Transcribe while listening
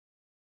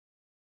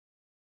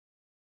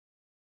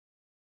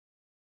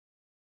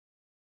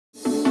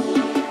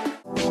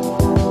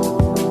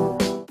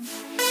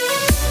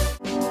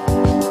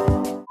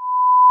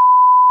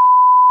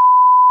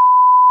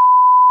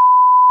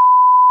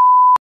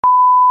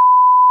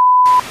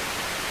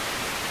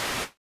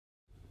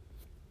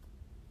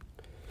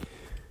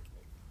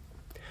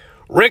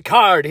Rick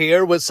Hard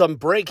here with some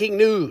breaking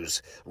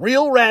news.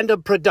 Real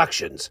Random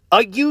Productions, a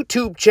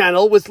YouTube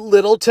channel with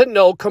little to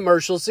no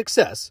commercial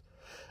success.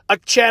 A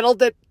channel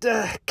that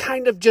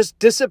kind of just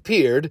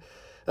disappeared.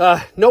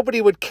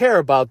 Nobody would care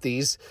about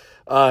these.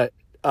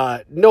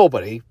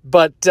 Nobody.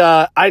 But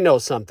I know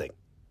something.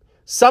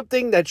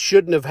 Something that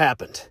shouldn't have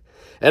happened.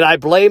 And I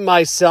blame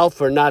myself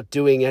for not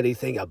doing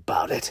anything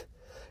about it.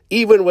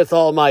 Even with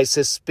all my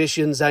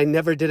suspicions, I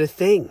never did a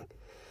thing.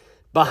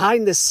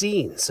 Behind the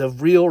scenes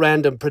of Real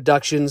Random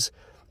Productions,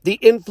 the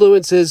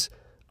influences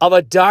of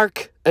a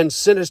dark and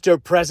sinister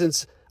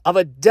presence of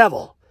a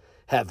devil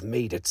have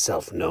made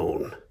itself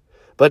known.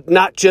 But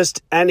not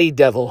just any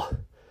devil,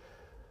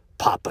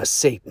 Papa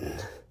Satan,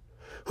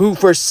 who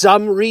for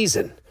some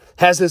reason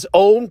has his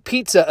own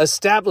pizza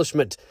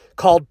establishment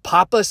called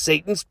Papa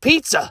Satan's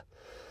Pizza.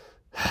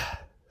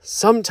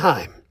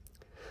 Sometime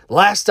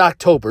last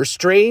October,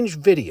 strange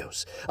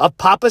videos of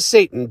Papa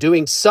Satan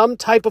doing some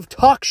type of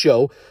talk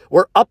show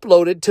were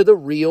uploaded to the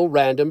Real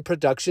Random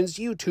Productions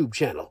YouTube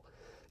channel.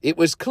 It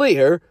was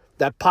clear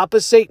that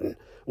Papa Satan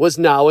was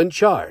now in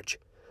charge.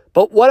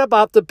 But what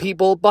about the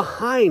people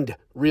behind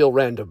Real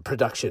Random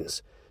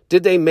Productions?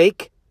 Did they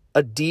make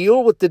a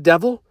deal with the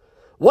devil?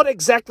 What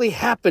exactly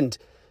happened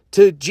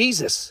to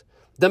Jesus,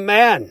 the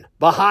man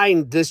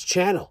behind this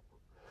channel?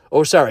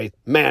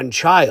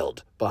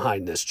 Man-child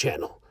behind this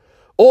channel.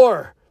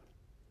 Or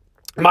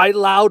my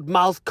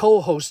loudmouth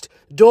co-host,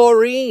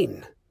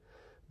 Doreen.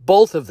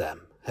 Both of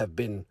them have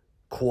been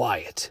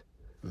quiet.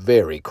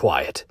 Very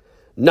quiet.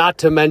 Not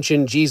to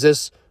mention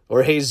Jesus,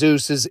 or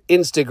Jesus'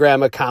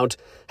 Instagram account,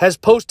 has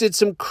posted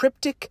some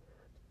cryptic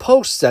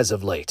posts as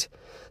of late.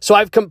 So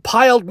I've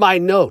compiled my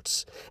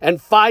notes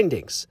and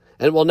findings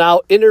and will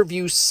now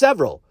interview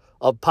several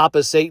of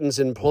Papa Satan's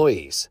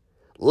employees.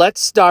 Let's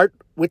start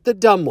with the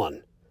dumb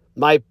one.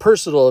 My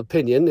personal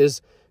opinion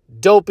is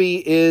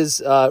Dopey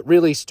is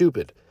really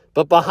stupid.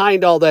 But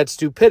behind all that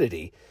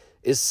stupidity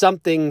is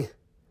something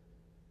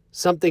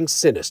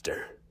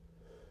sinister.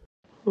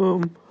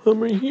 I'm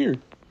right here.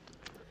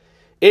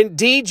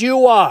 Indeed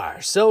you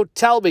are. So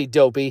tell me,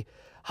 Dopey,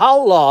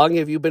 how long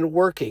have you been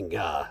working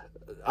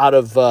out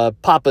of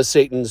Papa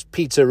Satan's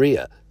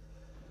Pizzeria?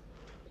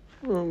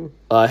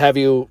 Have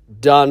you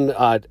done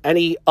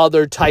any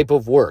other type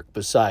of work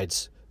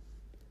besides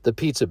the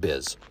pizza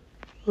biz?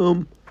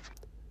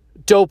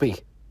 Dopey,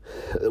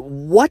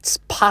 what's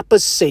Papa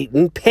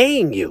Satan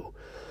paying you?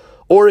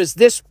 Or is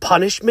this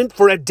punishment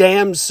for a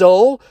damned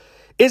soul?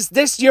 Is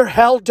this your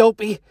hell,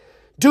 Dopey?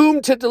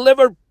 Doomed to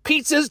deliver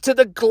pizzas to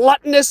the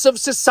gluttonous of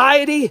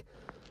society?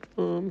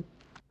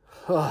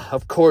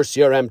 Of course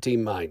you're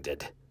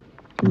empty-minded.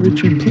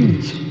 Richard,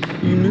 please.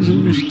 You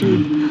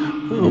misunderstood.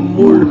 I'm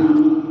more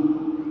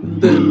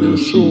than a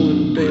soul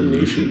in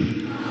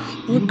damnation.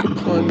 Look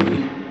upon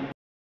me.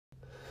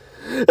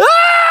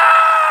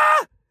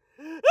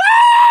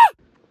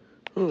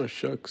 Oh,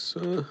 shucks.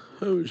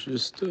 I was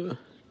just,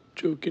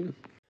 joking.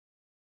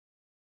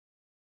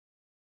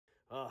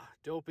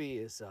 Dopey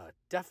is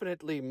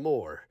definitely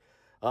more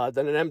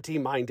than an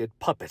empty-minded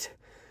puppet.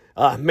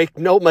 Make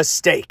no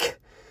mistake.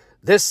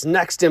 This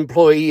next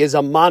employee is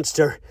a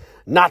monster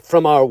not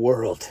from our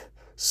world.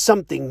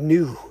 Something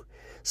new.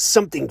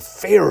 Something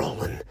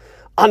feral and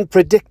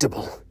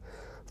unpredictable.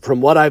 From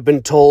what I've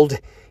been told,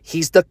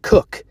 he's the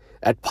cook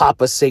at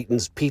Papa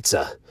Satan's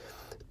Pizza.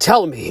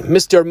 Tell me,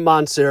 Mr.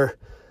 Monster,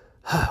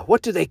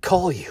 what do they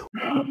call you?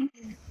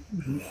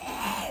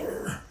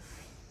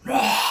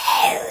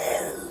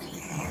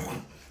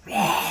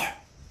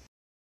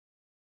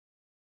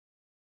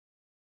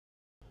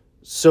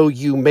 So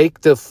you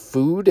make the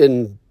food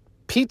and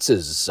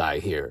pizzas, I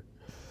hear.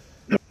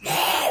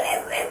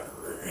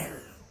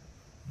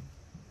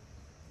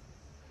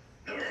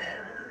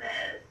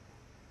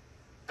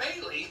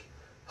 Bailey?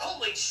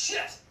 Holy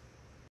shit!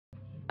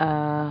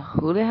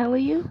 Who the hell are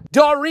you?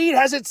 Doreen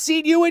hasn't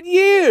seen you in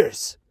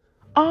years!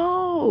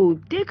 Oh,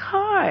 Dick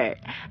Hart.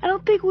 I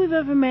don't think we've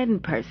ever met in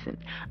person.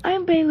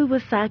 I'm Bailey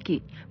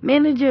Wasaki,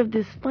 manager of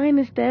this fine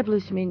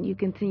establishment you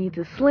continue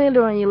to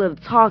slander on your little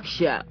talk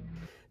show.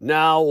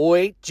 Now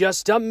wait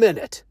just a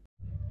minute.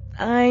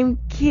 I'm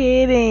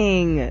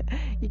kidding.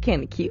 You're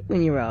kind of cute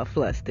when you're all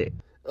flustered.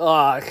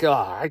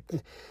 God,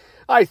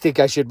 I think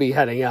I should be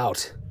heading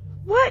out.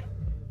 What?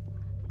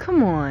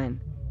 Come on.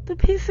 The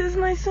pizza's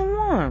nice and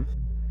warm.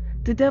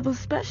 The devil's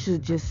special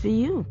just for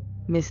you,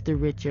 Mr.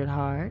 Richard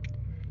Hart.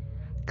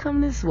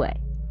 Come this way.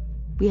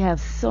 We have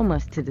so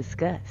much to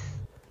discuss.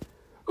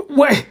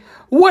 Wait,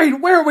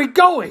 where are we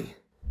going?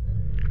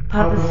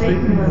 Papa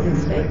Satan was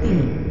expecting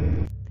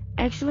you.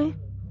 Actually,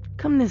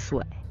 come this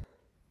way.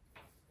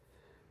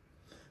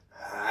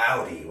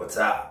 Howdy, what's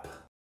up?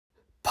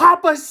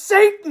 Papa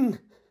Satan!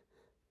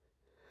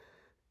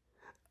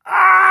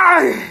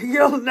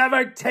 You'll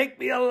never take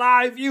me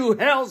alive, you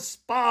hell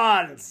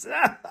spawns!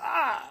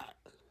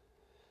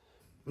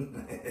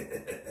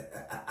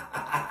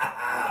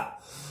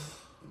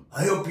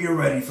 I hope you're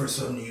ready for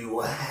some new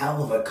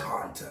hell of a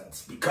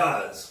content,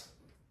 because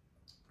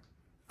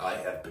I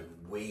have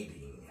been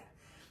waiting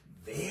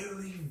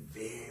very,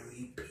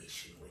 very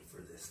patiently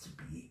for this business to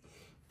be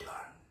done.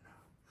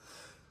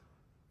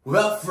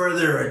 Without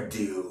further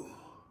ado,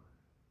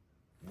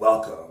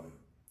 welcome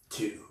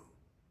to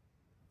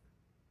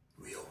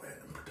Real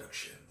Random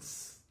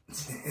Productions.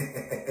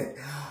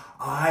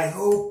 I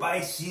hope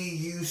I see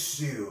you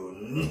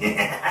soon.